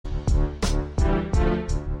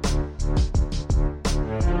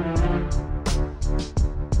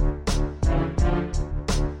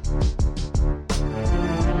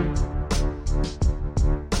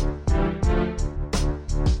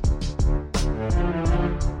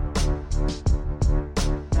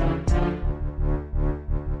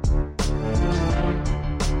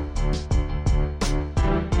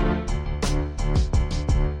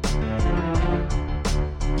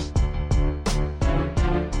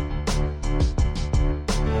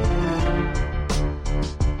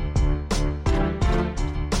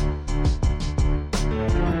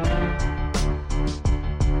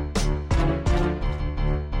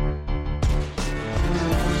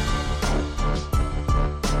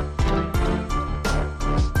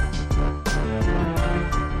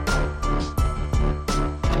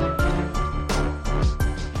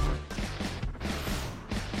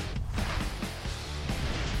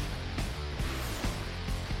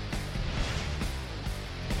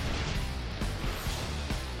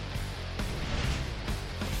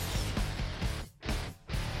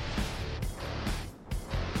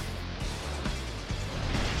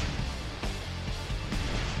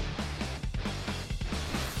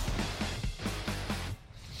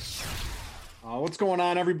What's going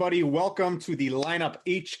on, everybody? Welcome to the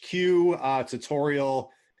LineupHQ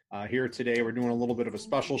tutorial here today. We're doing a little bit of a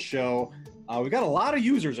special show. We got a lot of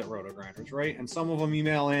users at RotoGrinders, right? And some of them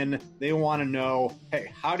email in. They want to know,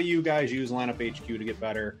 hey, how do you guys use LineupHQ to get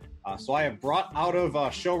better? So I have brought out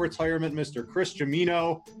of show retirement Mr. Chris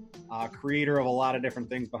Jamino, creator of a lot of different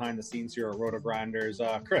things behind the scenes here at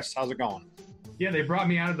RotoGrinders. Chris, how's it going? Yeah, they brought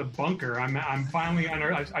me out of the bunker. I'm finally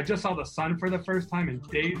under. I just saw the sun for the first time in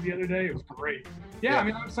days the other day. It was great. Yeah, I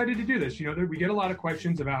mean, I'm excited to do this. You know, we get a lot of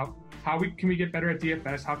questions about how can we get better at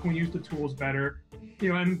DFS? How can we use the tools better? You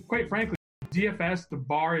know, and quite frankly, DFS, the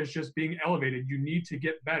bar is just being elevated. You need to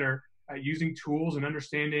get better at using tools and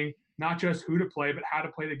understanding not just who to play, but how to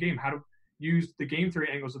play the game, how to use the game theory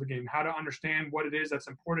angles of the game, how to understand what it is that's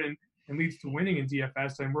important and leads to winning in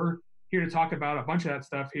DFS. And we're here to talk about a bunch of that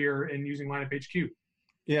stuff here in using LineupHQ.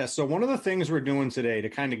 Yeah, so one of the things we're doing today to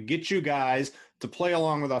kind of get you guys to play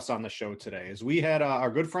along with us on the show today is we had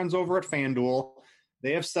our good friends over at FanDuel.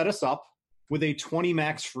 They have set us up with a 20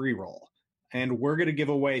 max free roll, and we're going to give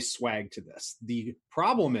away swag to this. The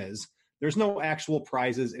problem is there's no actual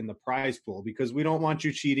prizes in the prize pool because we don't want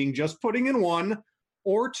you cheating, just putting in 1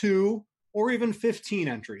 or 2 or even 15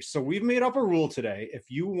 entries. So we've made up a rule today. If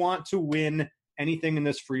you want to win anything in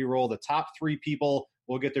this free roll, the top 3 people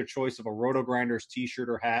will get their choice of a RotoGrinders t-shirt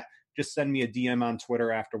or hat. Just send me a DM on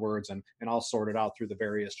Twitter afterwards, and I'll sort it out through the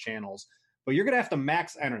various channels. But you're going to have to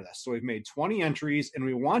max enter this. So we've made 20 entries, and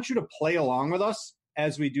we want you to play along with us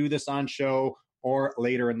as we do this on show or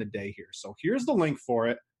later in the day here. So here's the link for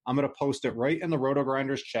it. I'm going to post it right in the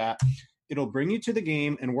RotoGrinders chat. It'll bring you to the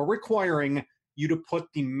game, and we're requiring you to put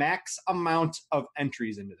the max amount of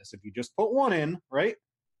entries into this. If you just put 1 in, right,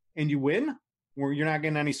 and you win, where you're not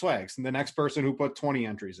getting any swags, and the next person who put 20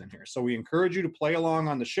 entries in here. So we encourage you to play along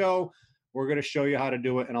on the show. We're going to show you how to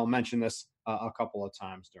do it, and I'll mention this a couple of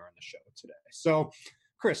times during the show today. So,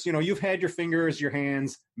 Chris, you know, you've had your fingers, your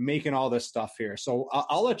hands making all this stuff here. So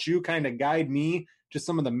I'll let you kind of guide me to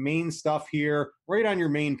some of the main stuff here right on your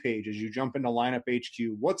main page as you jump into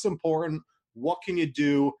LineupHQ. What's important? What can you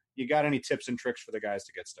do? You got any tips and tricks for the guys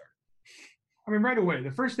to get started? I mean, right away,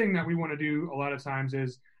 the first thing that we want to do a lot of times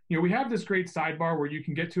is, you know, we have this great sidebar where you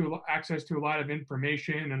can get to access to a lot of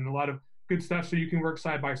information and a lot of good stuff so you can work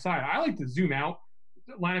side by side. I like to zoom out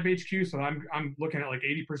LineupHQ, so I'm looking at like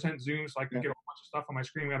 80% zoom so I can get a bunch of stuff on my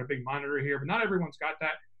screen. We got a big monitor here, but not everyone's got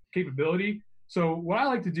that capability. So what I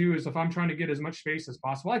like to do is if I'm trying to get as much space as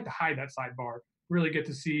possible, I like to hide that sidebar, really get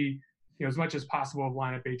to see, you know, as much as possible of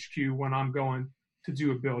LineupHQ when I'm going to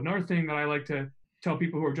do a build. Another thing that I like to tell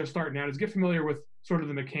people who are just starting out is get familiar with sort of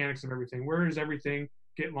the mechanics of everything. Where does everything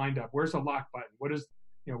get lined up? Where's the lock button? What is,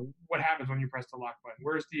 you know, what happens when you press the lock button?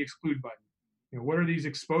 Where's the exclude button? You know, what are these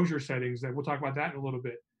exposure settings that we'll talk about that in a little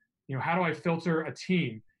bit? You know, how do I filter a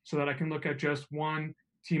team so that I can look at just one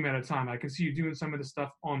team at a time? I can see you doing some of the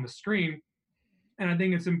stuff on the screen. And I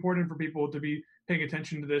think it's important for people to be paying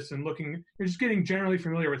attention to this and looking, you're just getting generally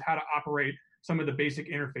familiar with how to operate some of the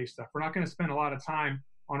basic interface stuff. We're not going to spend a lot of time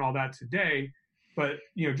on all that today, but,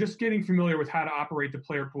 you know, just getting familiar with how to operate the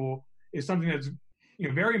player pool is something that's, you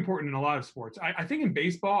know, very important in a lot of sports. I think in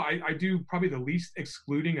baseball, I do probably the least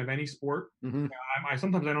excluding of any sport. Mm-hmm.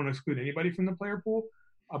 Sometimes I don't exclude anybody from the player pool,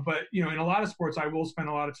 but, you know, in a lot of sports, I will spend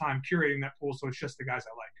a lot of time curating that pool so it's just the guys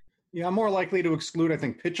I like. Yeah, I'm more likely to exclude, I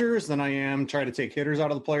think, pitchers than I am try to take hitters out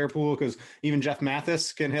of the player pool because even Jeff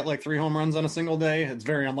Mathis can hit like 3 home runs on a single day. It's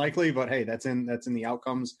very unlikely, but hey, that's in the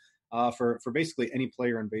outcomes for basically any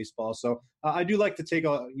player in baseball. So I do like to take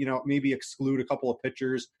maybe exclude a couple of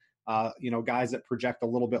pitchers. Guys that project a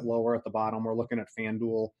little bit lower at the bottom. We're looking at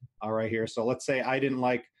FanDuel right here. So let's say I didn't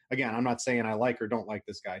like, again, I'm not saying I like or don't like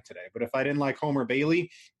this guy today, but if I didn't like Homer Bailey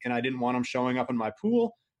and I didn't want him showing up in my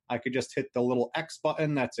pool, I could just hit the little X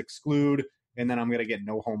button, that's exclude, and then I'm going to get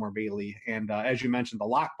no Homer Bailey. And as you mentioned, the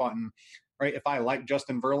lock button, right? If I like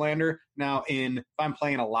Justin Verlander, now if I'm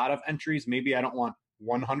playing a lot of entries, maybe I don't want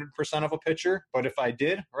 100% of a pitcher, but if I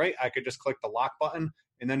did, right, I could just click the lock button.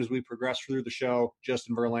 And then as we progress through the show,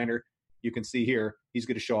 Justin Verlander, you can see here, he's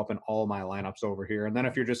going to show up in all my lineups over here. And then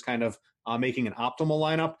if you're just kind of making an optimal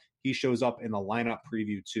lineup, he shows up in the lineup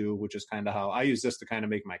preview too, which is kind of how I use this to kind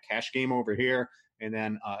of make my cash game over here. And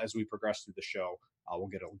then as we progress through the show, we'll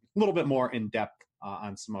get a little bit more in depth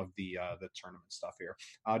on some of the tournament stuff here.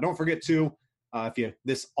 Don't forget to,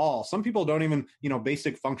 some people don't even,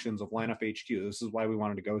 basic functions of LineupHQ. This is why we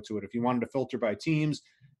wanted to go to it. If you wanted to filter by teams,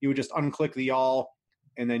 you would just unclick the all,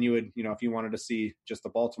 and then you would, if you wanted to see just the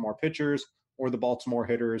Baltimore pitchers or the Baltimore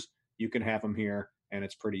hitters, you can have them here, and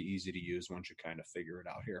it's pretty easy to use once you kind of figure it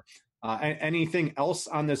out here. Anything else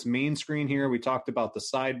on this main screen here? We talked about the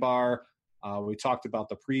sidebar. We talked about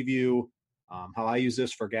the preview. how I use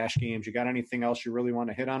this for gash games. You got anything else you really want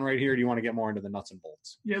to hit on right here? Or do you want to get more into the nuts and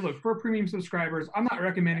bolts? Yeah, look, for premium subscribers, I'm not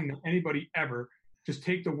recommending that anybody ever just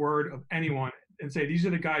take the word of anyone and say these are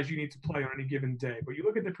the guys you need to play on any given day. But you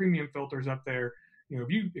look at the premium filters up there.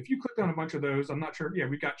 If you clicked on a bunch of those, I'm not sure. Yeah,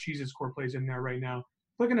 we've got Cheese's core plays in there right now.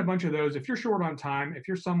 Clicking a bunch of those, if you're short on time, if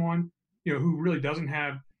you're someone who really doesn't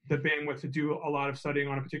have the bandwidth to do a lot of studying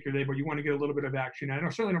on a particular day, but you want to get a little bit of action, I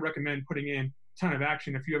certainly don't recommend putting in a ton of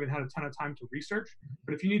action if you haven't had a ton of time to research.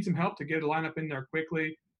 But if you need some help to get a lineup in there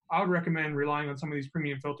quickly, I would recommend relying on some of these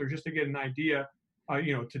premium filters just to get an idea,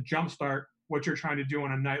 to jumpstart what you're trying to do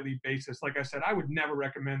on a nightly basis. Like I said, I would never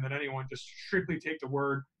recommend that anyone just strictly take the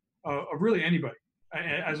word of really anybody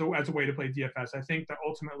as a way to play DFS. I think that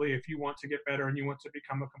ultimately, if you want to get better and you want to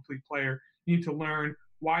become a complete player, you need to learn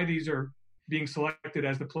why these are being selected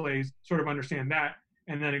as the plays, sort of understand that.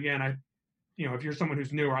 And then again, if you're someone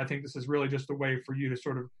who's newer, I think this is really just a way for you to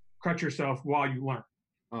sort of crutch yourself while you learn.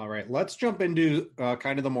 All right, let's jump into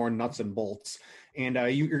kind of the more nuts and bolts. And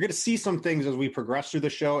you're going to see some things as we progress through the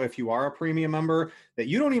show, if you are a premium member, that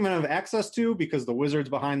you don't even have access to because the wizards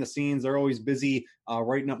behind the scenes, they're always busy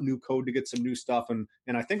writing up new code to get some new stuff. And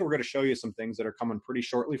I think we're going to show you some things that are coming pretty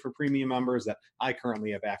shortly for premium members that I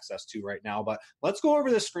currently have access to right now. But let's go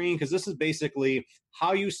over this screen because this is basically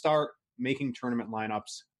how you start making tournament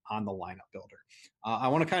lineups on the lineup builder. I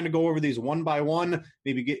want to kind of go over these one by one,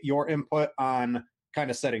 maybe get your input on kind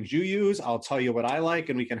of settings you use. I'll tell you what I like,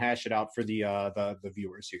 and we can hash it out for the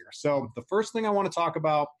viewers here. So the first thing I want to talk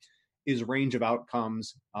about is range of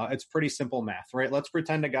outcomes. It's pretty simple math, right? Let's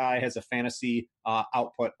pretend a guy has a fantasy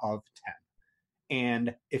output of 10.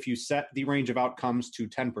 And if you set the range of outcomes to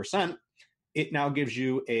 10%, it now gives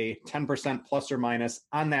you a 10% plus or minus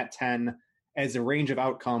on that 10 as a range of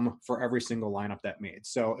outcome for every single lineup that made.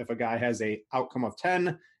 So if a guy has a outcome of 10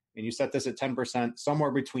 and you set this at 10%,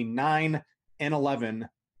 somewhere between 9 and 11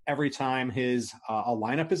 every time his a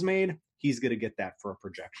lineup is made, he's going to get that for a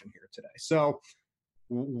projection here today. So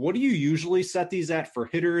what do you usually set these at for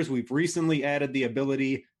hitters? We've recently added the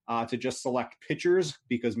ability to just select pitchers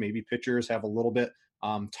because maybe pitchers have a little bit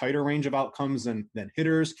tighter range of outcomes than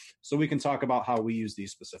hitters. So we can talk about how we use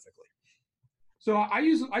these specifically. So I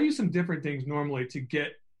use some different things normally to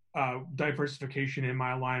get diversification in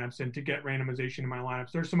my lineups and to get randomization in my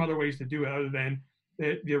lineups. There's some other ways to do it other than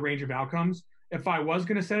the range of outcomes. If I was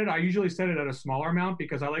going to set it, I usually set it at a smaller amount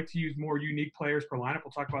because I like to use more unique players per lineup.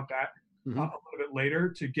 We'll talk about that a little bit later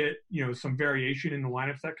to get some variation in the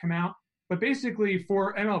lineups that come out. But basically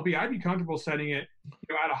for MLB, I'd be comfortable setting it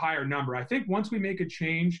at a higher number. I think once we make a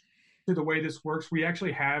change to the way this works, we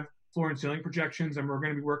actually have floor and ceiling projections, and we're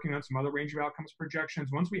going to be working on some other range of outcomes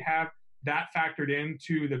projections. Once we have that factored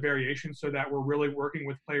into the variation so that we're really working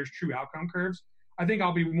with players' true outcome curves, I think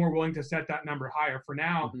I'll be more willing to set that number higher. For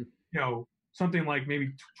now, something like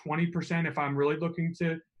maybe 20% if I'm really looking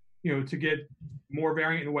to get more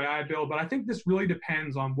variant in the way I build. But I think this really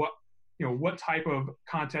depends on what type of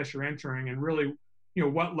contest you're entering and really,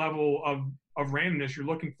 what level of randomness you're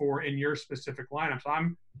looking for in your specific lineup. So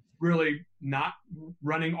I'm really not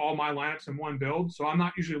running all my lineups in one build. So I'm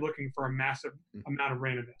not usually looking for a massive amount of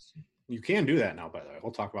randomness. You can do that now, by the way.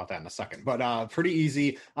 We'll talk about that in a second, but pretty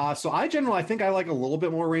easy. So I think I like a little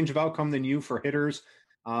bit more range of outcome than you for hitters.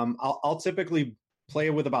 I'll typically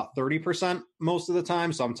play with about 30% most of the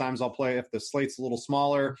time. Sometimes I'll play if the slate's a little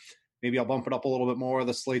smaller, maybe I'll bump it up a little bit more.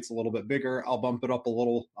 The slate's a little bit bigger, I'll bump it up a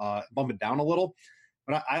little, bump it down a little.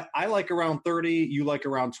 But I like around 30, you like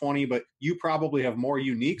around 20, but you probably have more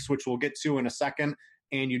uniques, which we'll get to in a second.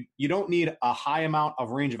 And you don't need a high amount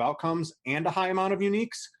of range of outcomes and a high amount of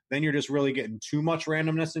uniques. Then you're just really getting too much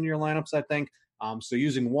randomness in your lineups, I think. So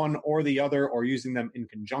using one or the other or using them in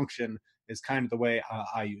conjunction is kind of the way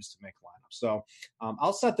I use to make lineups. So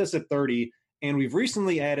I'll set this at 30. And we've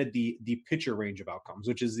recently added the pitcher range of outcomes,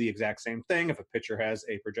 which is the exact same thing. If a pitcher has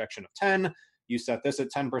a projection of 10, you set this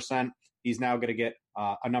at 10%. He's now going to get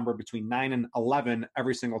a number between 9 and 11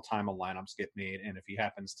 every single time a lineups get made. And if he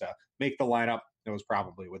happens to make the lineup, it was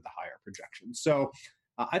probably with the higher projection. So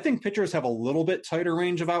I think pitchers have a little bit tighter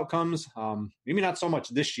range of outcomes. Maybe not so much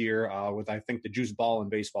this year with, I think, the juice ball in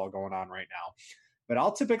baseball going on right now. But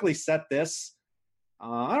I'll typically set this,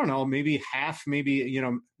 I don't know, maybe half, maybe,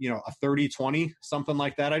 a 30-20, something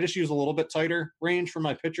like that. I just use a little bit tighter range for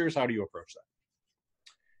my pitchers. How do you approach that?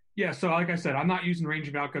 Yeah, so like I said, I'm not using range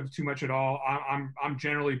of outcomes too much at all. I'm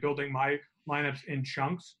generally building my lineups in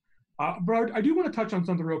chunks. But I do want to touch on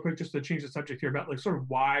something real quick just to change the subject here about like sort of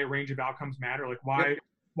why range of outcomes matter. Like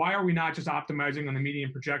why are we not just optimizing on the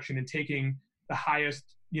median projection and taking the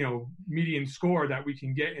highest median score that we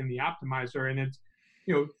can get in the optimizer? And it's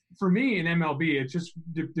For me in MLB, it's just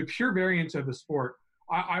the pure variance of the sport.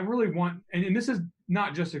 I really want, and this is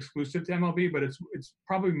not just exclusive to MLB, but it's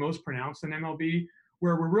probably most pronounced in MLB,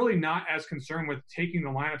 where we're really not as concerned with taking the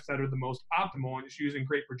lineups that are the most optimal and just using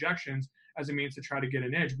great projections as a means to try to get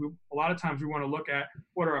an edge. A lot of times we want to look at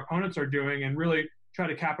what our opponents are doing and really try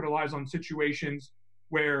to capitalize on situations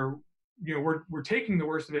where we're taking the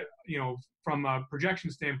worst of it, from a projection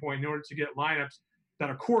standpoint in order to get lineups that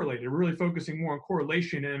are correlated. We're really focusing more on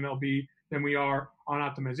correlation in MLB than we are on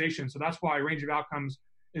optimization. So that's why range of outcomes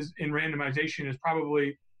in randomization is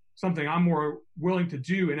probably something I'm more willing to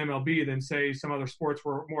do in MLB than, say, some other sports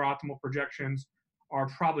where more optimal projections are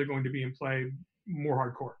probably going to be in play more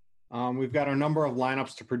hardcore. We've got our number of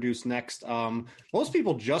lineups to produce next. Most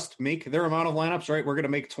people just make their amount of lineups, right? We're going to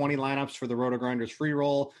make 20 lineups for the Roto Grinders free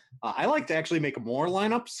roll. I like to actually make more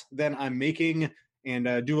lineups than I'm making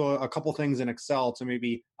and do a couple things in Excel to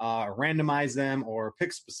maybe randomize them or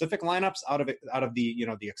pick specific lineups out of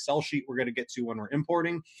the the Excel sheet we're going to get to when we're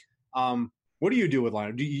importing. What do you do with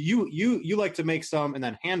lineup? Do you like to make some and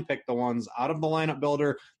then handpick the ones out of the lineup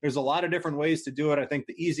builder? There's a lot of different ways to do it. I think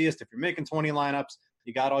the easiest, if you're making 20 lineups,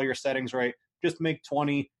 you got all your settings right, just make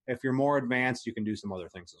 20. If you're more advanced, you can do some other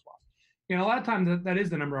things as well. A lot of times that is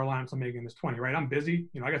the number of lineups I'm making is 20, right? I'm busy.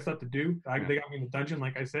 I got stuff to do. They got me in the dungeon,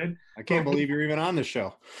 like I said. I can't believe you're even on this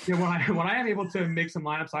show. When I am able to make some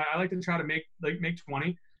lineups, I like to try to make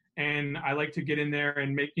 20. And I like to get in there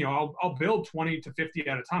and make, I'll build 20 to 50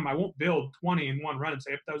 at a time. I won't build 20 in one run and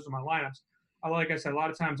say, if those are my lineups. Like I said, a lot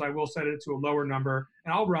of times I will set it to a lower number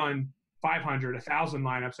and I'll run 500, 1,000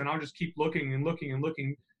 lineups, and I'll just keep looking and looking and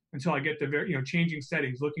looking until I get the changing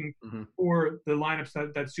settings, looking for the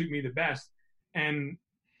lineups that suit me the best. And,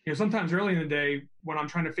 sometimes early in the day when I'm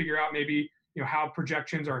trying to figure out maybe, how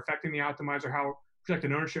projections are affecting the optimizer, how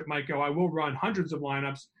projected ownership might go, I will run hundreds of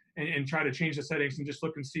lineups and try to change the settings and just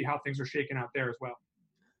look and see how things are shaking out there as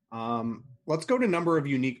well. Let's go to number of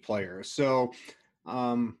unique players. So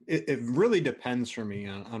it really depends for me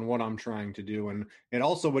on what I'm trying to do. And it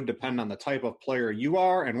also would depend on the type of player you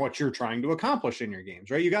are and what you're trying to accomplish in your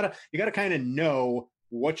games, right? You gotta kind of know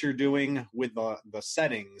what you're doing with the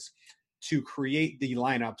settings to create the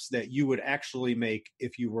lineups that you would actually make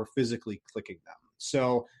if you were physically clicking them.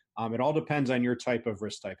 So it all depends on your type of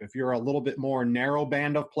risk type. If you're a little bit more narrow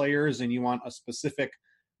band of players and you want a specific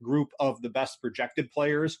group of the best projected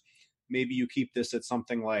players, maybe you keep this at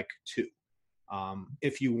something like 2.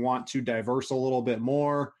 If you want to diverse a little bit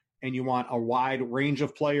more and you want a wide range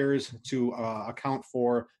of players to account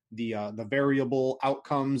for the variable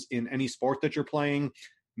outcomes in any sport that you're playing,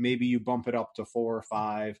 maybe you bump it up to 4 or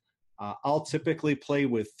 5. I'll typically play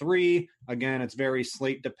with 3. Again, it's very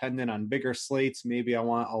slate dependent. On bigger slates, maybe I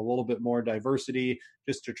want a little bit more diversity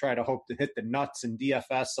just to try to hope to hit the nuts and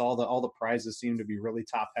DFS. All the prizes seem to be really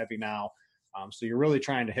top heavy now. So you're really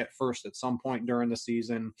trying to hit first at some point during the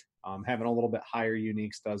season. Having a little bit higher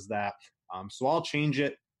uniques does that. So I'll change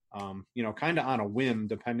it, kind of on a whim,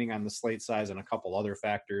 depending on the slate size and a couple other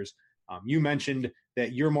factors. You mentioned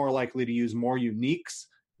that you're more likely to use more uniques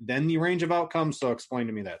than the range of outcomes. So explain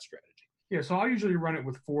to me that strategy. Yeah, so I usually run it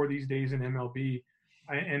with 4 these days in MLB.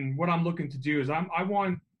 And what I'm looking to do is I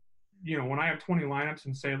want, when I have 20 lineups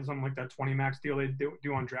and say something like that 20 max deal they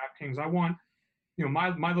do on DraftKings, I want,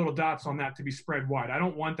 my little dots on that to be spread wide. I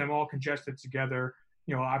don't want them all congested together.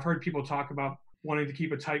 I've heard people talk about wanting to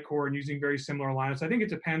keep a tight core and using very similar lineups. I think it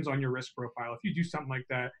depends on your risk profile. If you do something like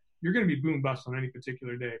that, you're going to be boom bust on any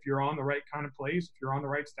particular day. If you're on the right kind of plays, if you're on the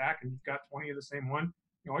right stack and you've got 20 of the same one,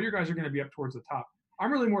 all your guys are going to be up towards the top.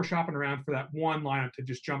 I'm really more shopping around for that one lineup to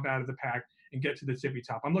just jump out of the pack and get to the tippy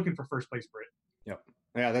top. I'm looking for first place Brit. Yep.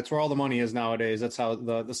 Yeah, that's where all the money is nowadays. That's how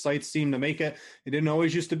the sites seem to make it. It didn't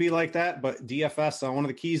always used to be like that, but DFS, one of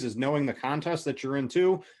the keys is knowing the contest that you're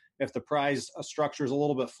into. If the prize structure is a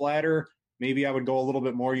little bit flatter, maybe I would go a little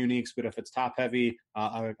bit more uniques. But if it's top heavy,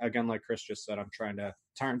 again, like Chris just said, I'm trying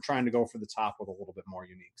to go for the top with a little bit more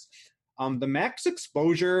uniques. The max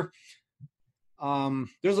exposure.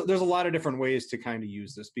 There's a lot of different ways to kind of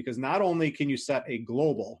use this, because not only can you set a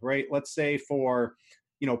global, right? Let's say for,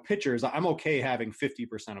 pitchers, I'm okay having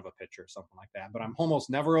 50% of a pitcher, something like that, but I'm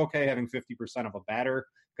almost never okay having 50% of a batter,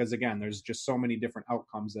 because again, there's just so many different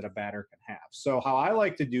outcomes that a batter can have. So how I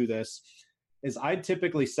like to do this is I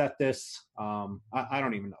typically set this, I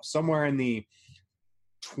don't even know, somewhere in the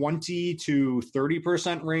 20 to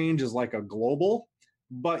 30% range is like a global,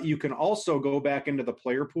 but you can also go back into the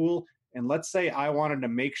player pool. And let's say I wanted to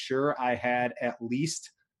make sure I had at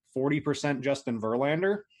least 40% Justin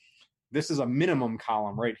Verlander. This is a minimum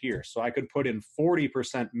column right here. So I could put in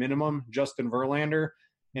 40% minimum Justin Verlander.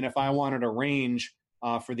 And if I wanted a range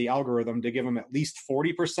for the algorithm to give them at least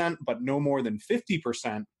 40%, but no more than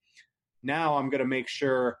 50%. Now I'm going to make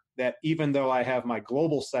sure that even though I have my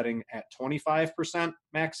global setting at 25%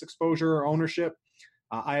 max exposure or ownership,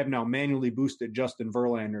 I have now manually boosted Justin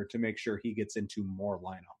Verlander to make sure he gets into more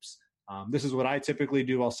lineups. This is what I typically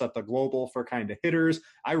do. I'll set the global for kind of hitters.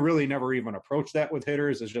 I really never even approach that with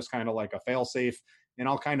hitters. It's just kind of like a fail-safe, and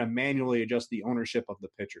I'll kind of manually adjust the ownership of the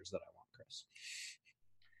pitchers that I want, Chris.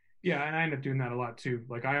 Yeah, and I end up doing that a lot too.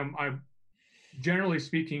 Like I generally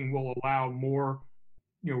speaking will allow more,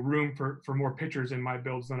 room for more pitchers in my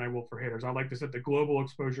builds than I will for hitters. I like to set the global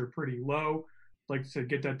exposure pretty low. Like to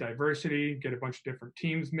get that diversity, get a bunch of different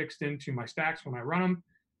teams mixed into my stacks when I run them.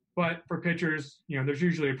 But for pitchers, there's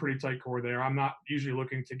usually a pretty tight core there. I'm not usually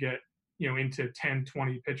looking to get, into 10,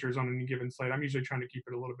 20 pitchers on any given slate. I'm usually trying to keep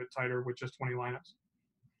it a little bit tighter with just 20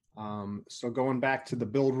 lineups. So going back to the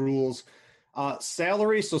build rules,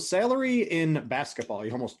 salary. So salary in basketball,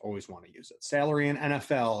 you almost always want to use it. Salary in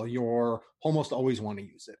NFL, you're almost always want to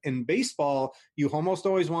use it. In baseball, you almost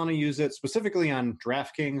always want to use it, specifically on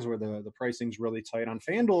DraftKings where the pricing's really tight. On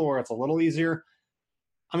FanDuel where it's a little easier.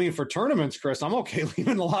 I mean, for tournaments, Chris, I'm okay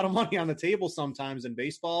leaving a lot of money on the table sometimes in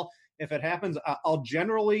baseball. If it happens, I'll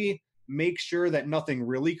generally make sure that nothing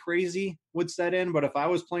really crazy would set in. But if I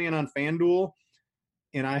was playing on FanDuel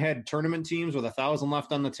and I had tournament teams with 1,000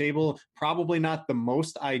 left on the table, probably not the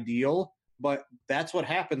most ideal, but that's what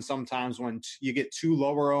happens sometimes when you get two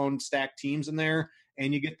lower-owned stacked teams in there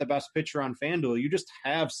and you get the best pitcher on FanDuel. You just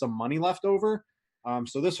have some money left over.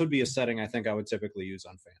 So this would be a setting I think I would typically use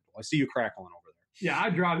on FanDuel. I see you crackling over there. Yeah, I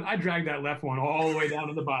drag that left one all the way down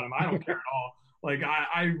to the bottom. I don't care at all. Like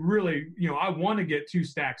I really, I want to get two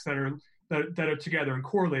stacks that are together and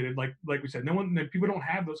correlated. Like we said, people don't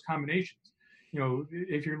have those combinations.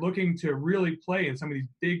 If you're looking to really play in some of these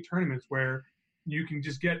big tournaments where you can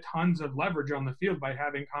just get tons of leverage on the field by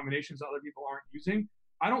having combinations that other people aren't using,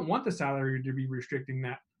 I don't want the salary to be restricting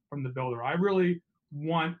that from the builder. I really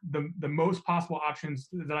want the most possible options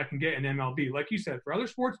that I can get in MLB. Like you said, for other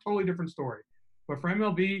sports, totally different story. But for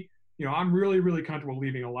MLB, I'm really, really comfortable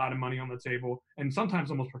leaving a lot of money on the table and sometimes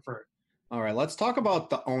almost prefer it. All right, let's talk about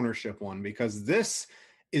the ownership one because this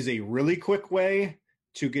is a really quick way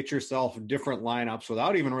to get yourself different lineups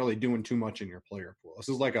without even really doing too much in your player pool. This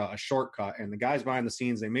is like a shortcut, and the guys behind the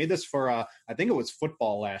scenes, they made this for, I think it was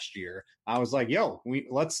football last year. I was like,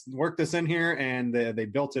 let's work this in here, and they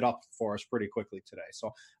built it up for us pretty quickly today.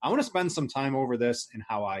 So I want to spend some time over this and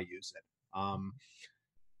how I use it.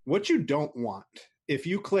 What you don't want, if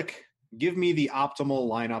you click, give me the optimal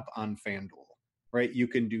lineup on FanDuel, right? You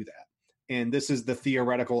can do that. And this is the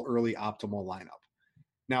theoretical early optimal lineup.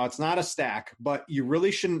 Now, it's not a stack, but you really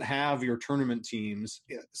shouldn't have your tournament teams,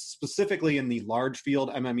 specifically in the large field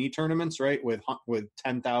MME tournaments, right, with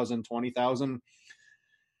 10,000, 20,000.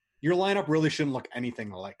 Your lineup really shouldn't look anything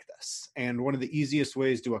like this. And one of the easiest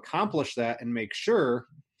ways to accomplish that and make sure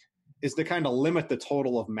is to kind of limit the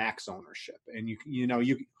total of max ownership. And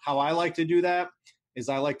how I like to do that is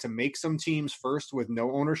I like to make some teams first with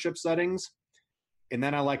no ownership settings, and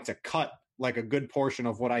then I like to cut like a good portion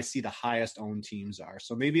of what I see the highest owned teams are.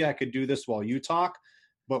 So maybe I could do this while you talk,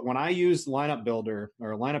 but when I use Lineup Builder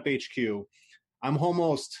or LineupHQ, I'm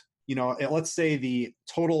almost, let's say the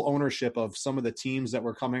total ownership of some of the teams that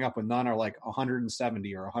we're coming up with none are like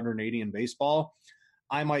 170 or 180 in baseball.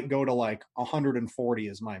 I might go to like 140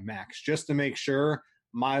 as my max just to make sure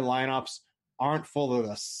my lineups aren't full of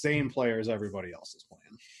the same players everybody else is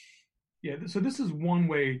playing. Yeah, so this is one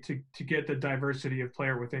way to get the diversity of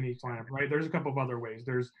player within each lineup, right? There's a couple of other ways.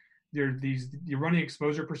 There's you're running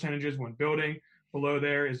exposure percentages when building. Below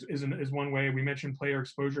there is one way. We mentioned player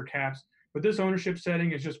exposure caps, but this ownership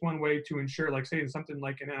setting is just one way to ensure, like say in something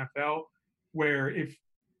like an NFL, where if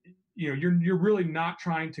you're really not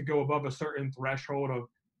trying to go above a certain threshold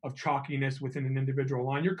of chalkiness within an individual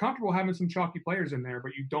line. You're comfortable having some chalky players in there,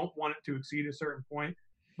 but you don't want it to exceed a certain point.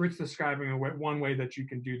 Rick's describing one way that you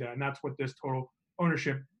can do that, and that's what this total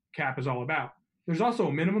ownership cap is all about. There's also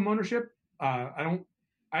a minimum ownership.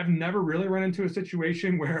 I've never really run into a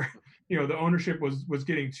situation where the ownership was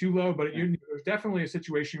getting too low, but there's definitely a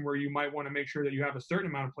situation where you might want to make sure that you have a certain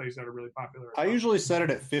amount of plays that are really popular. I usually set it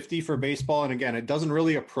at 50 for baseball, and again, it doesn't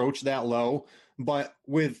really approach that low, but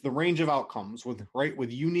with the range of outcomes,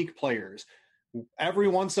 with unique players, every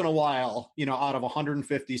once in a while, out of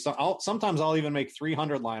 150, sometimes I'll even make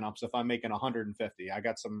 300 lineups if I'm making 150. I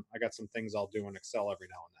got some things I'll do in Excel every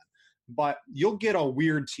now and then. But you'll get a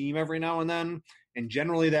weird team every now and then, and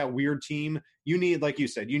generally that weird team, you need, like you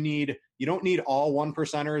said, you don't need all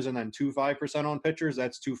 1%ers and then 5% on pitchers.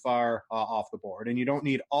 That's too far off the board, and you don't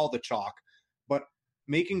need all the chalk. But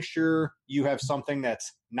making sure you have something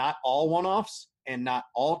that's not all one-offs and not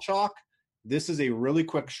all chalk. This is a really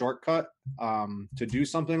quick shortcut to do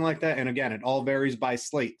something like that. And again, it all varies by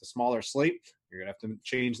slate. The smaller slate, you're going to have to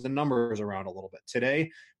change the numbers around a little bit.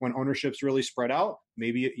 Today, when ownership's really spread out,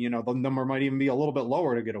 maybe, the number might even be a little bit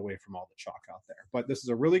lower to get away from all the chalk out there. But this is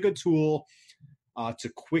a really good tool to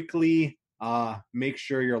quickly make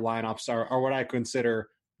sure your lineups are what I consider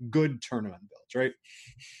good tournament builds, right?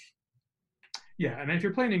 Yeah, and if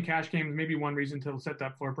you're playing in cash games, maybe one reason to set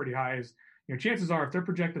that floor pretty high is, chances are if they're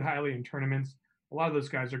projected highly in tournaments, a lot of those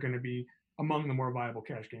guys are going to be among the more viable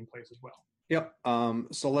cash game plays as well. Yep.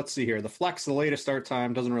 So let's see here. The flex, the latest start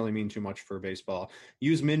time doesn't really mean too much for baseball.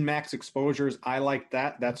 Use min-max exposures. I like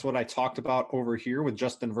that. That's what I talked about over here with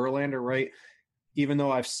Justin Verlander, right? Even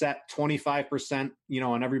though I've set 25%,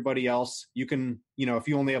 on everybody else, you can, if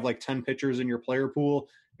you only have like 10 pitchers in your player pool,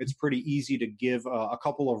 it's pretty easy to give a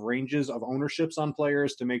couple of ranges of ownerships on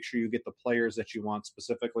players to make sure you get the players that you want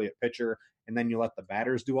specifically at pitcher, and then you let the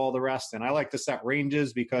batters do all the rest. And I like to set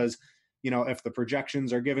ranges because, if the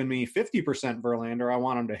projections are giving me 50% Verlander, I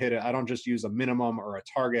want them to hit it. I don't just use a minimum or a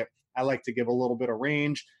target. I like to give a little bit of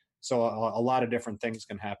range. So a lot of different things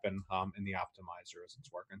can happen in the optimizer as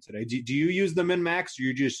it's working today. Do you use the min-max?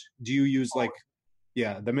 Or do you use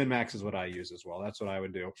the min-max is what I use as well. That's what I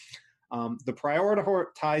would do. The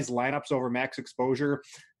prioritize lineups over max exposure.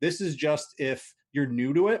 This is just if you're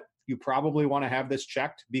new to it, you probably want to have this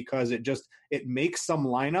checked because it makes some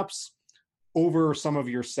lineups over some of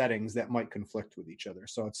your settings that might conflict with each other.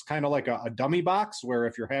 So it's kind of like a dummy box where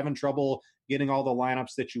if you're having trouble getting all the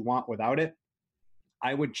lineups that you want without it,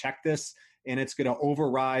 I would check this, and it's going to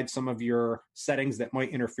override some of your settings that might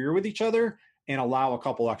interfere with each other and allow a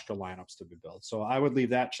couple extra lineups to be built. So I would leave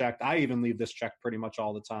that checked. I even leave this checked pretty much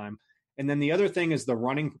all the time. And then the other thing is the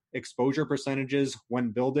running exposure percentages when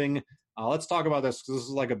building. Let's talk about this because this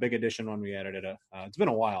is like a big addition when we added it. It's been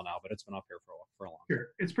a while now, but it's been up here for a long time. Sure.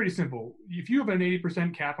 It's pretty simple. If you have an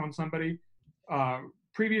 80% cap on somebody,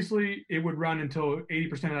 previously it would run until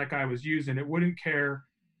 80% of that guy was used, and it wouldn't care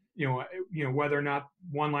whether or not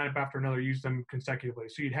one lineup after another used them consecutively.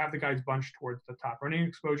 So you'd have the guys bunched towards the top. Running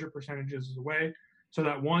exposure percentages is a way so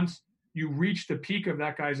that once you reach the peak of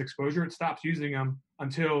that guy's exposure, it stops using them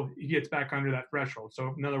until he gets back under that threshold.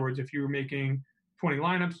 So in other words, if you were making 20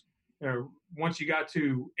 lineups, once you got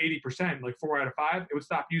to 80%, like 4 out of 5, it would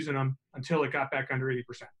stop using them until it got back under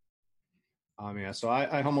 80%. So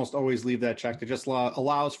I almost always leave that checked. It just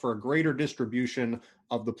allows for a greater distribution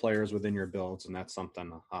of the players within your builds, and that's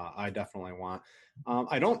something I definitely want.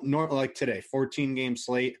 I don't normally, like today, 14-game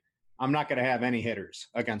slate, I'm not going to have any hitters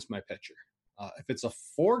against my pitcher. If it's a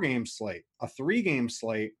 4-game slate, a 3-game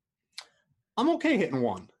slate, I'm okay hitting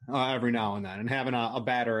one every now and then and having a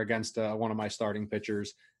batter against one of my starting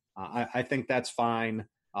pitchers. I think that's fine.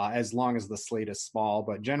 As long as the slate is small,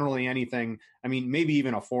 but generally anything, maybe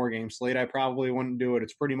even a 4-game slate, I probably wouldn't do it.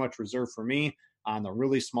 It's pretty much reserved for me. On the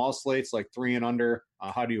really small slates, like 3 and under,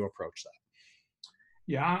 how do you approach that?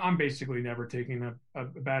 Yeah, I'm basically never taking a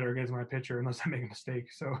batter against my pitcher unless I make a mistake.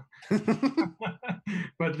 So,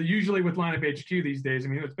 but usually with LineupHQ these days,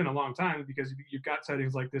 it's been a long time because you've got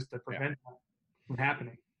settings like this to prevent that from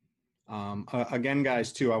happening. Again,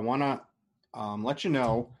 guys, too, I want to let you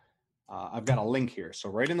know, I've got a link here. So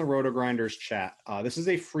right in the RotoGrinders chat, this is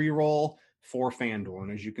a free roll for FanDuel.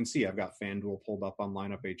 And as you can see, I've got FanDuel pulled up on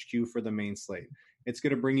LineupHQ for the main slate. It's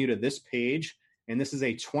going to bring you to this page, and this is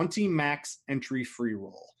a 20 max entry free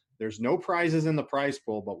roll. There's no prizes in the prize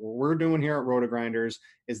pool, but what we're doing here at RotoGrinders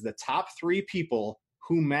is the top 3 people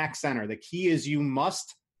who max enter. The key is you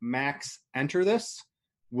must max enter this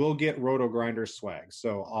will get RotoGrinders swag.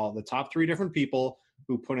 So all the top 3 different people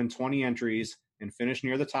who put in 20 entries and finish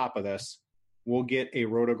near the top of this will get a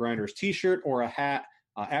RotoGrinders t-shirt or a hat.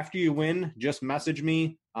 After you win, just message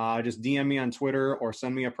me, just DM me on Twitter or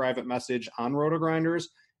send me a private message on RotoGrinders,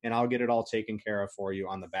 and I'll get it all taken care of for you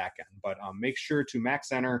on the back end. But make sure to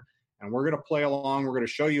max enter, and we're going to play along. We're going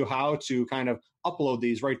to show you how to kind of upload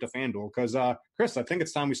these right to FanDuel because, Chris, I think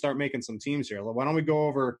it's time we start making some teams here. Why don't we go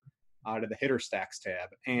over to the hitter stacks tab?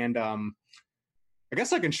 And I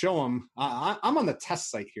guess I can show them. I'm on the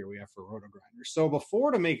test site here we have for RotoGrinders. So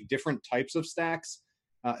before, to make different types of stacks,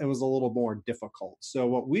 it was a little more difficult. So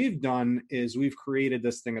what we've done is we've created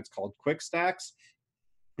this thing that's called Quick Stacks.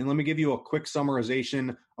 And let me give you a quick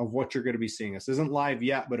summarization of what you're going to be seeing. This isn't live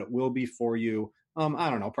yet, but it will be for you, I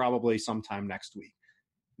don't know, probably sometime next week.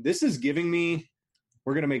 This is giving me,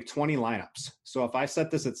 we're going to make 20 lineups. So if I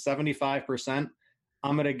set this at 75%,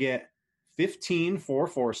 I'm going to get 15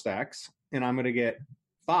 4-4 stacks, and I'm going to get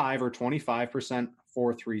 5 or 25%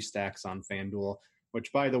 4-3 stacks on FanDuel.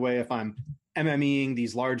 which, by the way, if I'm MMEing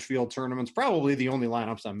these large field tournaments, probably the only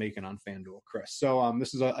lineups I'm making on FanDuel, Chris. So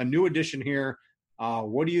this is a new addition here.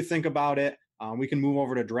 What do you think about it? We can move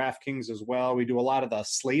over to DraftKings as well. We do a lot of the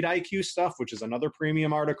Slate IQ stuff, which is another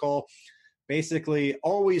premium article. Basically,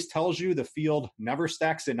 always tells you the field never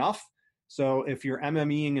stacks enough. So if you're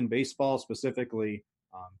MMEing in baseball specifically,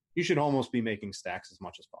 you should almost be making stacks as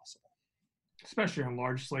much as possible. Especially on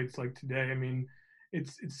large slates like today. I mean,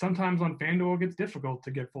 it's sometimes on FanDuel it gets difficult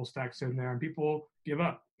to get full stacks in there, and people give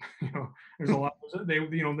up. There's a lot. They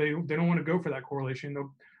don't want to go for that correlation.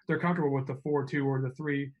 They're comfortable with the 4-2 or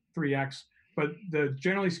the 3x. But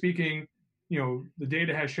generally speaking, the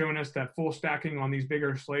data has shown us that full stacking on these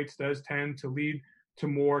bigger slates does tend to lead to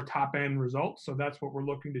more top end results. So that's what we're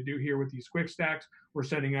looking to do here with these quick stacks. We're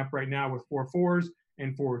setting up right now with 4 4s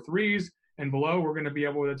and 4 3s. And below, we're going to be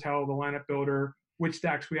able to tell the lineup builder which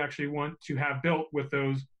stacks we actually want to have built with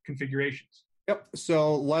those configurations. Yep.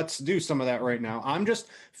 So let's do some of that right now. I'm just,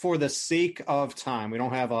 for the sake of time, we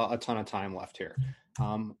don't have a ton of time left here.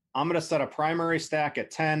 I'm going to set a primary stack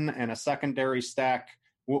at 10 and a secondary stack,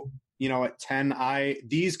 at 10.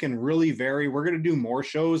 These can really vary. We're going to do more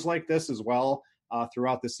shows like this as well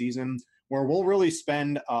throughout the season, where we'll really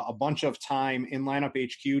spend a bunch of time in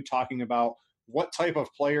LineupHQ talking about what type of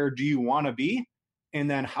player do you want to be, and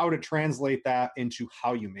then how to translate that into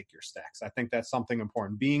how you make your stacks. I think that's something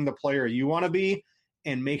important, being the player you want to be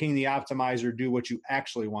and making the optimizer do what you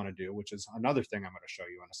actually want to do, which is another thing I'm going to show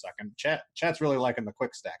you in a second. Chat's really liking the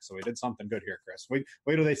quick stack, so we did something good here, Chris. Wait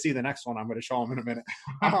till they see the next one I'm going to show them in a minute.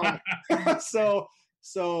 So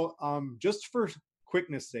just for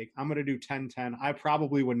quickness sake, I'm going to do 10-10. I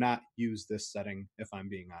probably would not use this setting if I'm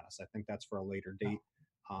being honest. I think that's for a later date.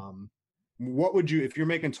 What would you, if you're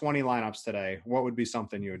making 20 lineups today, what would be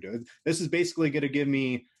something you would do? This is basically going to give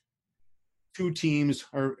me 2 teams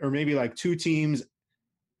or maybe like 2 teams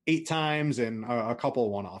 8 times and a couple of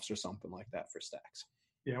one-offs or something like that for stacks.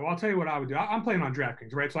 Yeah, well, I'll tell you what I would do. I'm playing on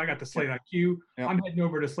DraftKings, right? So I got the Slate IQ. Yep. I'm heading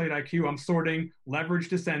over to Slate IQ. I'm sorting leverage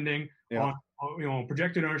descending on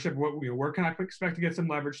projected ownership. Where can I expect to get some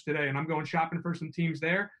leverage today? And I'm going shopping for some teams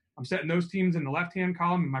there. I'm setting those teams in the left-hand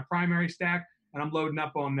column in my primary stack, and I'm loading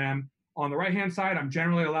up on them. On the right-hand side, I'm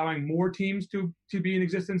generally allowing more teams to be in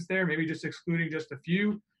existence there, maybe just excluding just a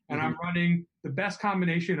few. And I'm running the best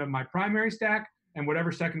combination of my primary stack and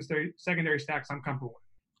whatever secondary stacks I'm comfortable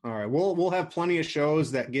with. All right. We'll have plenty of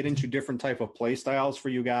shows that get into different type of play styles for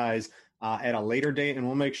you guys at a later date, and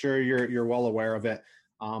we'll make sure you're well aware of it.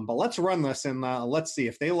 But let's run this, and let's see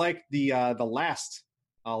if they like the last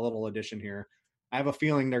little addition here. I have a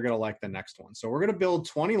feeling they're going to like the next one. So we're going to build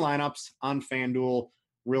 20 lineups on FanDuel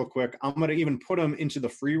real quick. I'm going to even put them into the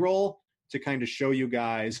free roll to kind of show you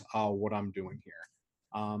guys what I'm doing here.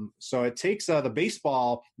 So it takes the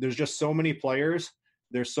baseball. There's just so many players.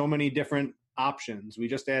 There's so many different options. We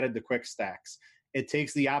just added the quick stacks. It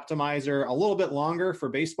takes the optimizer a little bit longer for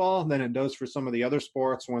baseball than it does for some of the other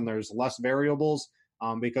sports when there's less variables.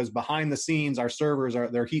 Because behind the scenes, our servers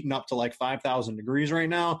they're heating up to like 5,000 degrees right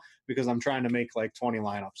now because I'm trying to make like 20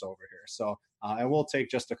 lineups over here. So it will take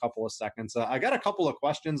just a couple of seconds. I got a couple of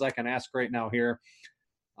questions I can ask right now here.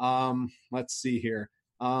 Let's see here.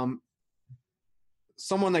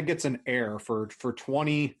 Someone that gets an error for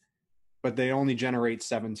 20, but they only generate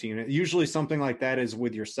 17. Usually something like that is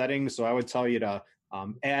with your settings. So I would tell you to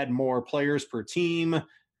add more players per team.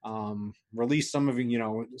 Release some of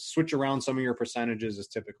switch around some of your percentages is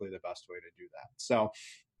typically the best way to do that. So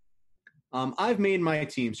I've made my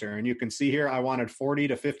teams here, and you can see here I wanted 40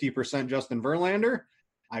 to 50% Justin Verlander.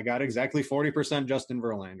 I got exactly 40% Justin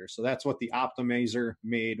Verlander. So that's what the optimizer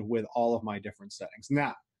made with all of my different settings.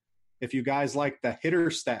 Now, if you guys like the hitter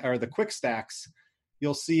stack or the quick stacks,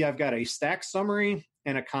 you'll see I've got a stack summary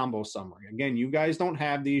and a combo summary. Again, you guys don't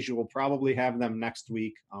have these. You will probably have them next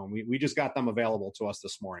week. We just got them available to us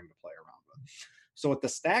this morning to play around with. So what the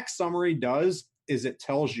stack summary does is it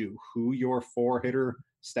tells you who your 4 hitter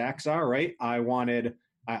stacks are, right? So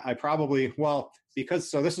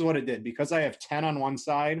this is what it did. Because I have 10 on one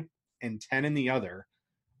side and 10 in the other,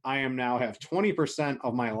 I now have 20%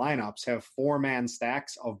 of my lineups have 4-man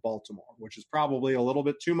stacks of Baltimore, which is probably a little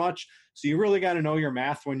bit too much. So you really got to know your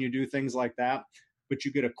math when you do things like that. But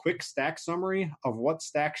you get a quick stack summary of what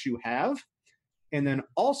stacks you have. And then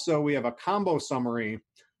also we have a combo summary,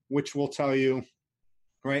 which will tell you,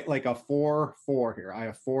 right, like a 4-4 here. I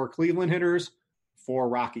have 4 Cleveland hitters, 4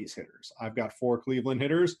 Rockies hitters. I've got 4 Cleveland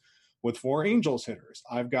hitters with 4 Angels hitters.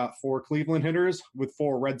 I've got 4 Cleveland hitters with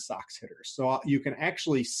 4 Red Sox hitters. So you can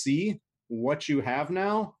actually see what you have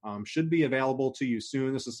now. Should be available to you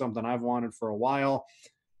soon. This is something I've wanted for a while.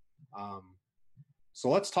 So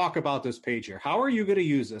let's talk about this page here. How are you going to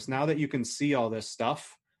use this now that you can see all this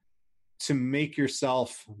stuff to make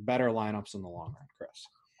yourself better lineups in the long run, Chris?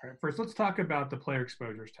 All right, first, let's talk about the player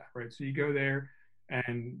exposures tab, right? So you go there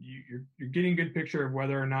and you're getting a good picture of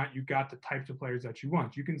whether or not you got the types of players that you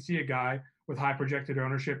want. You can see a guy with high projected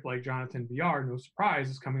ownership like Jonathan VR, no surprise,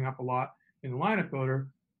 is coming up a lot in the lineup builder.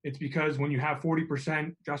 It's because when you have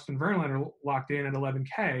 40% Justin Verlander locked in at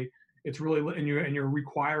 11K, it's really, and you're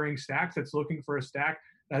requiring stacks that's looking for a stack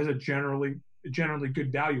that has a generally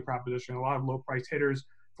good value proposition. A lot of low price hitters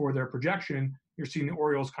for their projection, you're seeing the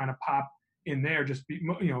Orioles kind of pop in there, just a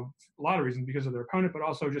lot of reasons, because of their opponent, but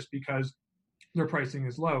also just because their pricing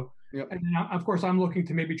is low. Yep. And then, of course, I'm looking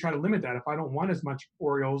to maybe try to limit that. If I don't want as much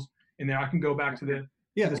Orioles in there, I can go back to the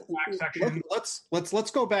stack section. Let's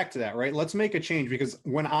go back to that, right? Let's make a change, because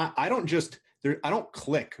when I don't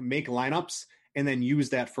click make lineups and then use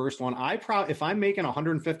that first one. If I'm making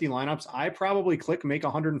 150 lineups, I probably click make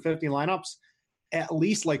 150 lineups at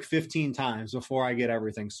least like 15 times before I get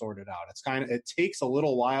everything sorted out. It takes a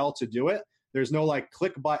little while to do it. There's no like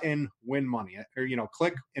click button, win money, or,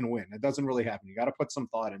 click and win. It doesn't really happen. You got to put some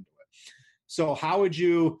thought into it. So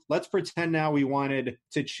let's pretend now we wanted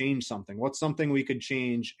to change something. What's something we could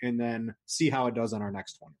change and then see how it does on our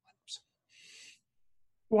next 20 lineups?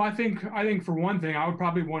 Well, I think for one thing, I would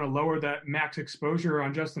probably want to lower that max exposure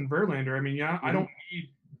on Justin Verlander. I mean, I don't need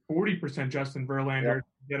 40% Justin Verlander to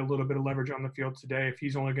get a little bit of leverage on the field today if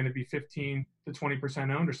he's only going to be 15 to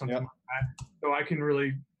 20% owned or something like that. So I can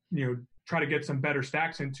really, try to get some better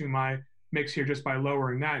stacks into my mix here just by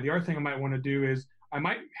lowering that. The other thing I might want to do is I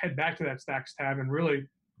might head back to that stacks tab and really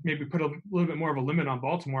maybe put a little bit more of a limit on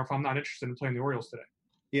Baltimore if I'm not interested in playing the Orioles today.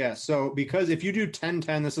 Yeah, so because if you do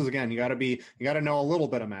 10-10, this is, again, you got to know a little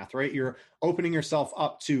bit of math, right? You're opening yourself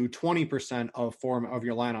up to 20% of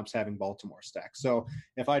your lineups having Baltimore stacks. So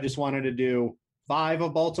if I just wanted to do 5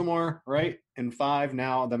 of Baltimore, right, and 5,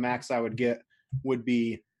 now the max I would get would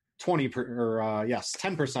be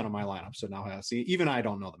 10% of my lineup. So now, see, even I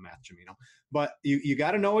don't know the math, Jamino, but you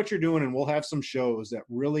got to know what you're doing, and we'll have some shows that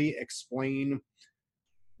really explain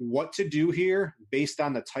what to do here based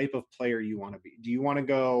on the type of player you want to be. Do you want to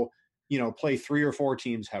go, play 3 or 4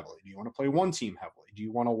 teams heavily? Do you want to play one team heavily? Do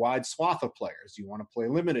you want a wide swath of players? Do you want to play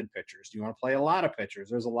limited pitchers? Do you want to play a lot of pitchers?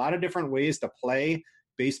 There's a lot of different ways to play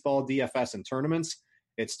baseball DFS and tournaments.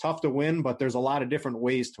 It's tough to win, but there's a lot of different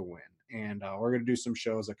ways to win. And we're going to do some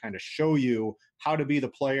shows that kind of show you how to be the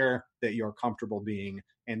player that you're comfortable being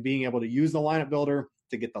and being able to use the lineup builder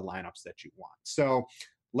to get the lineups that you want. So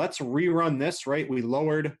let's rerun this, right? We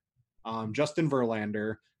lowered Justin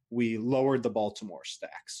Verlander. We lowered the Baltimore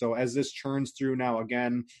stack. So as this churns through now,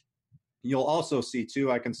 again, you'll also see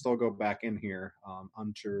too, I can still go back in here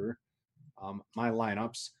under my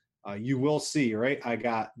lineups. You will see, right? I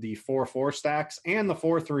got the 4-4 stacks and the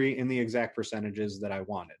 4-3 in the exact percentages that I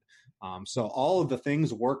wanted. So all of the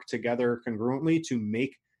things work together congruently to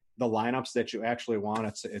make the lineups that you actually want.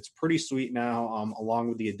 It's pretty sweet now, along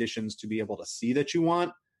with the additions to be able to see that you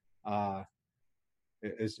want.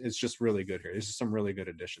 It's just really good here. There's just some really good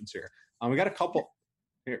additions here. We got a couple.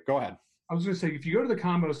 Here, go ahead. I was going to say, if you go to the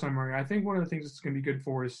combo summary, I think one of the things it's going to be good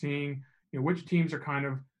for is seeing which teams are kind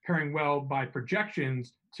of pairing well by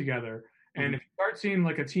projections together. And if you start seeing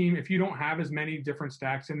like a team, if you don't have as many different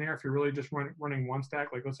stacks in there, if you're really just running one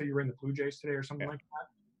stack, like let's say you're in the Blue Jays today or something like that,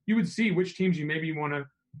 you would see which teams you maybe want to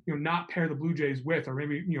not pair the Blue Jays with, or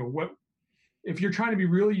maybe what. If you're trying to be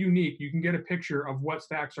really unique, you can get a picture of what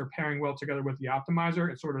stacks are pairing well together with the optimizer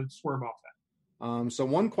and sort of swerve off that. So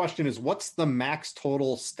one question is, what's the max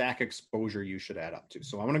total stack exposure you should add up to?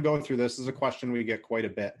 So I'm going to go through this. This is a question we get quite a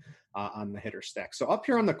bit on the hitter stack. So up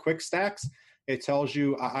here on the quick stacks, it tells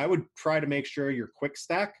you, I would try to make sure your quick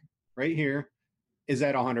stack right here is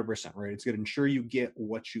at 100%, right? It's going to ensure you get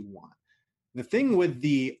what you want. The thing with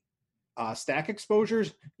the stack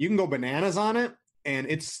exposures, you can go bananas on it, and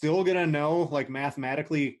it's still going to know, like,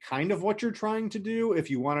 mathematically kind of what you're trying to do.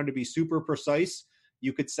 If you wanted to be super precise,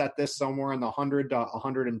 you could set this somewhere in the 100 to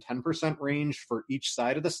 110% range for each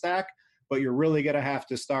side of the stack, but you're really going to have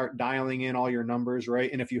to start dialing in all your numbers,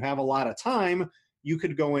 right? And if you have a lot of time, you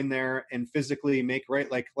could go in there and physically make,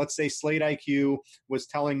 right? Like, let's say Slate IQ was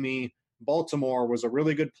telling me Baltimore was a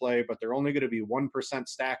really good play, but they're only going to be 1%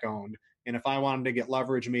 stack owned. And if I wanted to get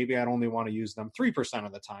leverage, maybe I'd only want to use them 3%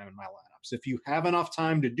 of the time in my lineups. If you have enough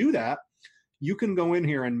time to do that, you can go in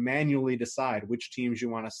here and manually decide which teams you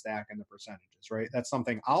want to stack in the percentages, right? That's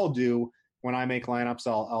something I'll do when I make lineups.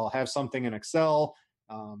 I'll have something in Excel,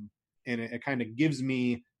 and it kind of gives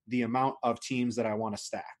me the amount of teams that I want to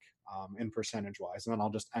stack in percentage-wise, and then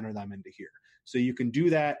I'll just enter them into here. So you can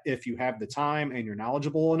do that if you have the time and you're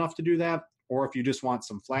knowledgeable enough to do that, or if you just want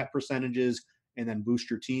some flat percentages and then boost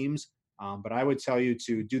your teams. But I would tell you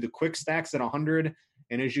to do the quick stacks at 100.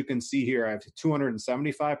 And as you can see here, I have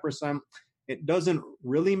 275%. It doesn't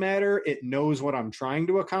really matter. It knows what I'm trying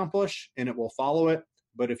to accomplish and it will follow it.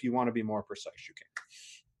 But if you want to be more precise, you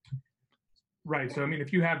can. Right. So, I mean,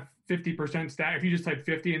 if you have 50% stack, if you just type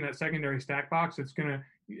 50 in that secondary stack box, it's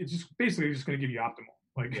just basically just going to give you optimal.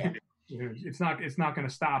 Like, yeah. It's not going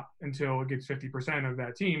to stop until it gets 50% of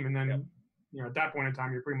that team. And then, at that point in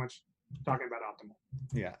time, you're pretty much talking about optimal.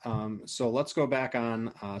 Yeah. So let's go back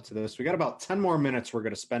on to this. We got about 10 more minutes we're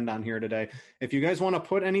going to spend on here today. If you guys want to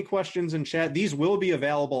put any questions in chat, these will be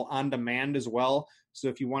available on demand as well. So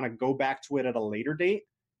if you want to go back to it at a later date,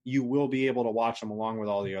 you will be able to watch them along with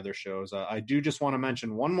all the other shows. I do just want to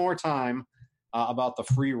mention one more time about the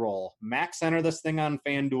free roll. Max enter this thing on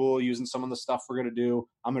FanDuel using some of the stuff we're going to do.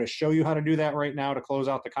 I'm going to show you how to do that right now to close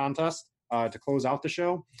out the contest, to close out the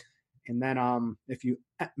show. And then if you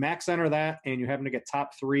max enter that and you happen to get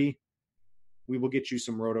top 3, we will get you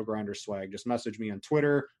some Roto Grinders swag. Just message me on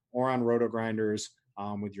Twitter or on Roto Grinders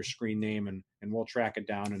with your screen name, and we'll track it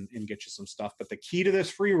down and get you some stuff. But the key to this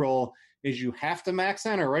free roll is you have to max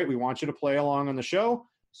enter, right? We want you to play along on the show.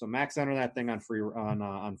 So max enter that thing on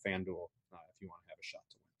FanDuel if you want to have a shot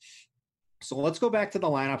to win. So let's go back to the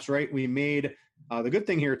lineups, right? We made the good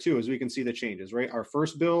thing here too is we can see the changes, right? Our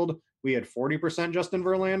first build, we had 40% Justin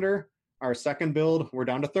Verlander. Our second build, we're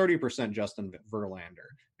down to 30% Justin Verlander.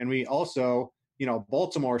 And we also,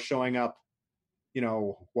 Baltimore showing up,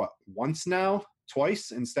 once now,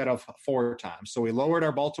 twice instead of 4 times. So we lowered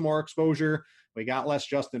our Baltimore exposure. We got less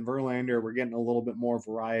Justin Verlander. We're getting a little bit more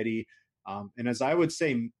variety. And as I would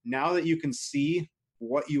say, now that you can see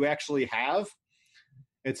what you actually have,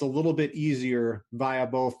 it's a little bit easier via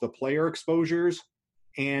both the player exposures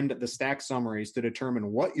and the stack summaries to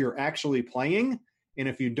determine what you're actually playing. And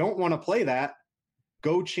if you don't want to play that,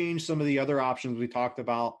 go change some of the other options we talked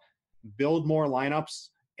about, build more lineups,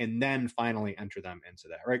 and then finally enter them into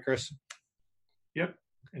that. Right, Chris? Yep.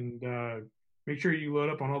 And make sure you load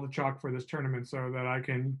up on all the chalk for this tournament so that I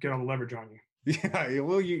can get all the leverage on you. Yeah,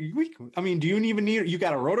 well, do you even need, you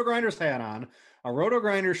got a Roto Grinders hat on, a Roto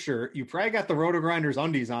Grinders shirt. You probably got the Roto Grinders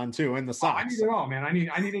undies on too, and the socks. I need it all, man. I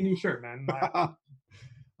need a new shirt, man.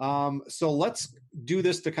 So let's do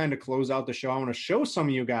this to kind of close out the show. I want to show some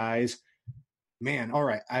of you guys, man. All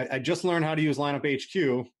right. I just learned how to use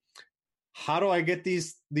LineupHQ. How do I get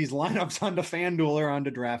these lineups onto FanDuel or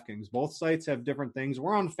onto DraftKings? Both sites have different things.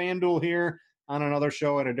 We're on FanDuel here. On another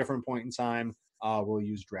show at a different point in time, we'll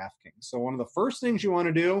use DraftKings. So one of the first things you want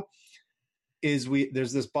to do is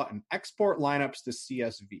there's this button, export lineups to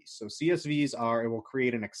CSV. So CSVs it will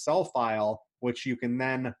create an Excel file, which you can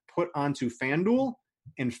then put onto FanDuel,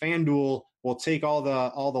 and FanDuel will take all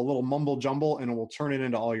the little mumble jumble and it will turn it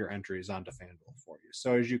into all your entries onto FanDuel for you.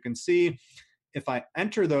 So as you can see, if I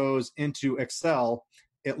enter those into Excel,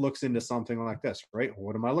 it looks into something like this, right?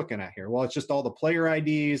 What am I looking at here? Well, it's just all the player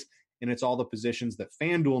IDs and it's all the positions that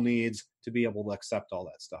FanDuel needs to be able to accept all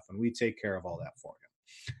that stuff. And we take care of all that for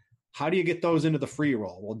you. How do you get those into the free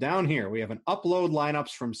roll? Well, down here, we have an upload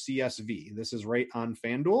lineups from CSV. This is right on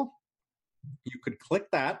FanDuel. You could click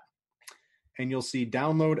that and you'll see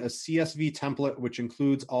download a CSV template, which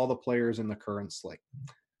includes all the players in the current slate.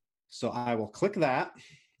 So I will click that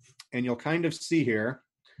and you'll kind of see here,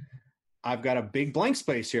 I've got a big blank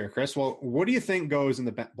space here, Chris. Well, what do you think goes in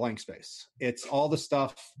the blank space? It's all the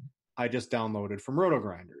stuff I just downloaded from Roto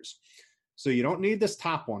Grinders. So you don't need this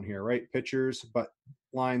top one here, right? Pitchers, but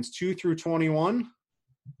lines 2 through 21.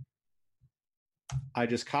 I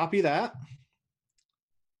just copy that.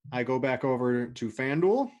 I go back over to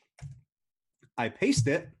FanDuel. I paste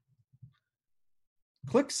it,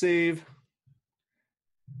 click save,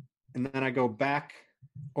 and then I go back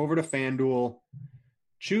over to FanDuel,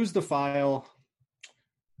 choose the file,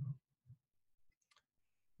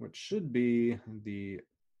 which should be the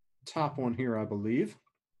top one here, I believe,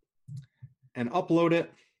 and upload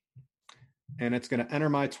it, and it's going to enter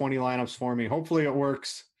my 20 lineups for me. Hopefully it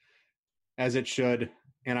works as it should,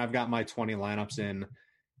 and I've got my 20 lineups in.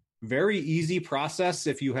 Very easy process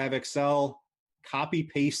if you have Excel. Copy,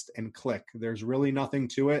 paste, and click. There's really nothing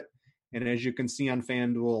to it. And as you can see on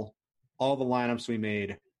FanDuel, all the lineups we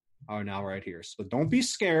made are now right here. So don't be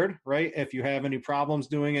scared, right? If you have any problems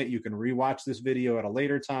doing it, you can rewatch this video at a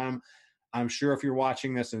later time. I'm sure if you're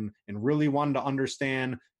watching this and really wanted to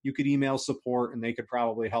understand, you could email support and they could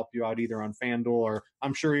probably help you out either on FanDuel, or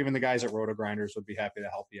I'm sure even the guys at Roto Grinders would be happy to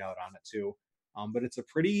help you out on it too. But it's a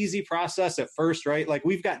pretty easy process at first, right? Like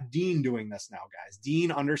we've got Dean doing this now, guys.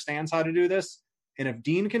 Dean understands how to do this. And if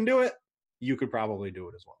Dean can do it, you could probably do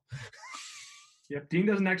it as well. Yep. Dean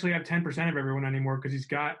doesn't actually have 10% of everyone anymore because he's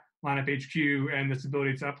got LineupHQ and this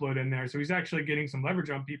ability to upload in there. So he's actually getting some leverage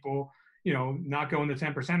on people, not going the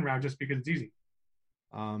 10% route just because it's easy.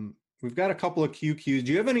 We've got a couple of QQs.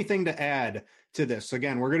 Do you have anything to add to this?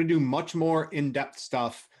 Again, we're going to do much more in-depth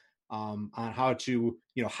stuff on how to,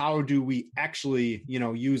 how do we actually,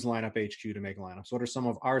 use LineupHQ to make lineups? What are some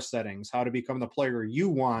of our settings? How to become the player you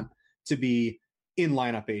want to be in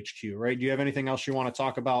LineupHQ, right? Do you have anything else you want to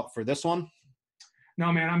talk about for this one?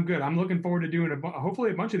 No, man, I'm good. I'm looking forward to doing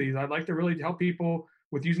hopefully a bunch of these. I'd like to really help people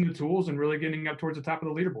with using the tools and really getting up towards the top of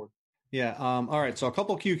the leaderboard. Yeah. All right. So a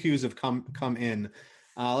couple QQs have come in.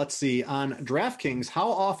 Let's see. On DraftKings, how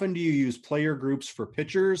often do you use player groups for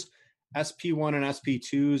pitchers, SP1 and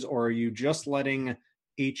SP2s, or are you just letting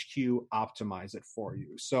HQ optimize it for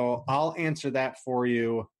you? So I'll answer that for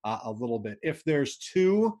you a little bit. If there's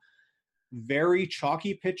two very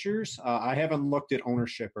chalky pitchers, I haven't looked at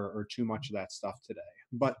ownership or too much of that stuff today.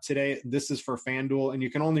 But today, this is for FanDuel, and you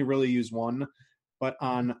can only really use one. But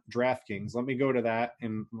on DraftKings, let me go to that,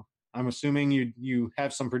 and I'm assuming you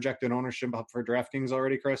have some projected ownership up for DraftKings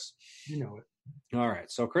already, Chris? You know it. All right,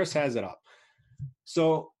 so Chris has it up.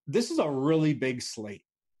 So this is a really big slate,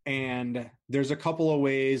 and there's a couple of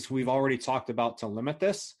ways we've already talked about to limit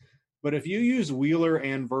this. But if you use Wheeler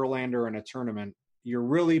and Verlander in a tournament, you're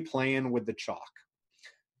really playing with the chalk.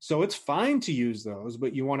 So it's fine to use those,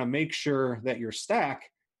 but you want to make sure that your stack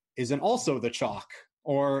isn't also the chalk,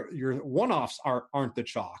 or your one-offs aren't the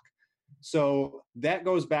chalk. So that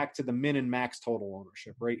goes back to the min and max total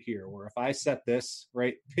ownership right here, where if I set this,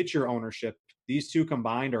 right, pitcher ownership, these two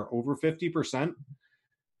combined are over 50%.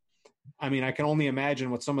 I mean, I can only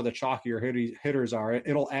imagine what some of the chalkier hitters are.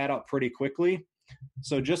 It'll add up pretty quickly.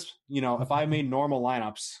 So just, if I made normal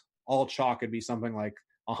lineups, all chalk would be something like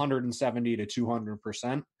 170 to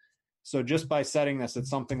 200%. So just by setting this at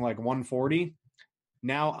something like 140,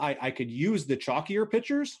 now I could use the chalkier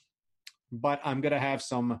pitchers, but I'm going to have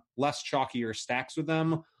some less chalkier stacks with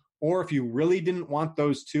them. Or if you really didn't want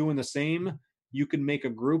those two in the same, you could make a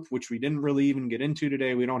group, which we didn't really even get into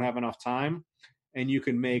today. We don't have enough time. And you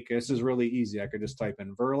can make, this is really easy. I could just type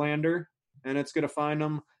in Verlander, and it's going to find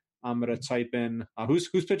them. I'm going to type in, who's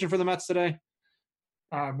pitching for the Mets today?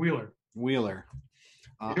 Wheeler. You're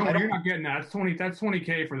not getting that. That's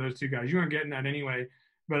 20K for those two guys. You aren't getting that anyway.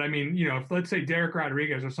 But I mean, if let's say Derek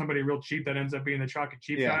Rodriguez or somebody real cheap that ends up being the chalky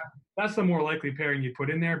cheap guy, that's the more likely pairing you put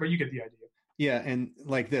in there. But you get the idea. Yeah, and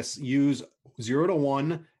like this, use 0 to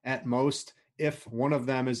 1 at most if one of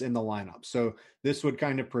them is in the lineup. So this would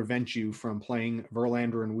kind of prevent you from playing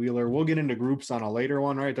Verlander and Wheeler. We'll get into groups on a later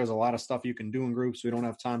one, right? There's a lot of stuff you can do in groups. We don't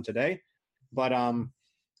have time today. But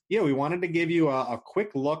we wanted to give you a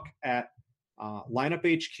quick look at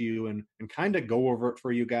LineupHQ and kind of go over it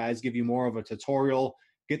for you guys, give you more of a tutorial,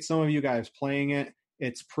 get some of you guys playing it.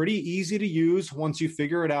 It's pretty easy to use once you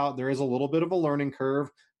figure it out. There is a little bit of a learning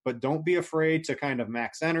curve, but don't be afraid to kind of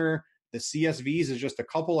max enter. The CSVs is just a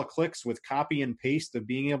couple of clicks with copy and paste of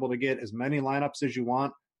being able to get as many lineups as you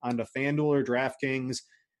want onto FanDuel or DraftKings.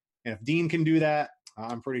 And if Dean can do that,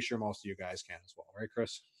 I'm pretty sure most of you guys can as well. Right,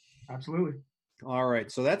 Chris? Absolutely. All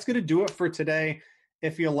right. So that's going to do it for today.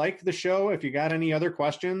 If you liked the show, if you got any other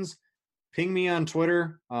questions, ping me on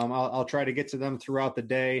Twitter. I'll try to get to them throughout the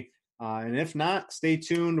day. And if not, stay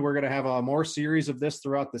tuned. We're going to have a more series of this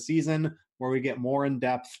throughout the season where we get more in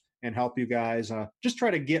depth and help you guys just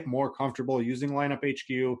try to get more comfortable using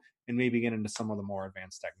LineupHQ and maybe get into some of the more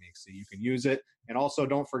advanced techniques so you can use it. And also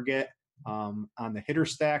don't forget on the hitter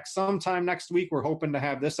stack, sometime next week, we're hoping to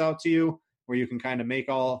have this out to you where you can kind of make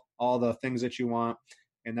all the things that you want.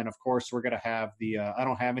 And then, of course, we're going to have the I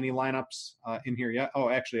don't have any lineups in here yet. Oh,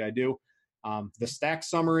 actually, I do. The stack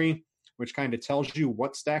summary, which kind of tells you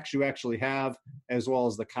what stacks you actually have, as well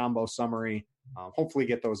as the combo summary. Hopefully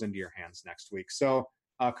get those into your hands next week. So,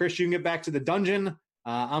 Chris, you can get back to the dungeon.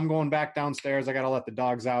 I'm going back downstairs. I got to let the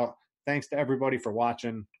dogs out. Thanks to everybody for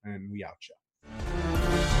watching, and we out ya.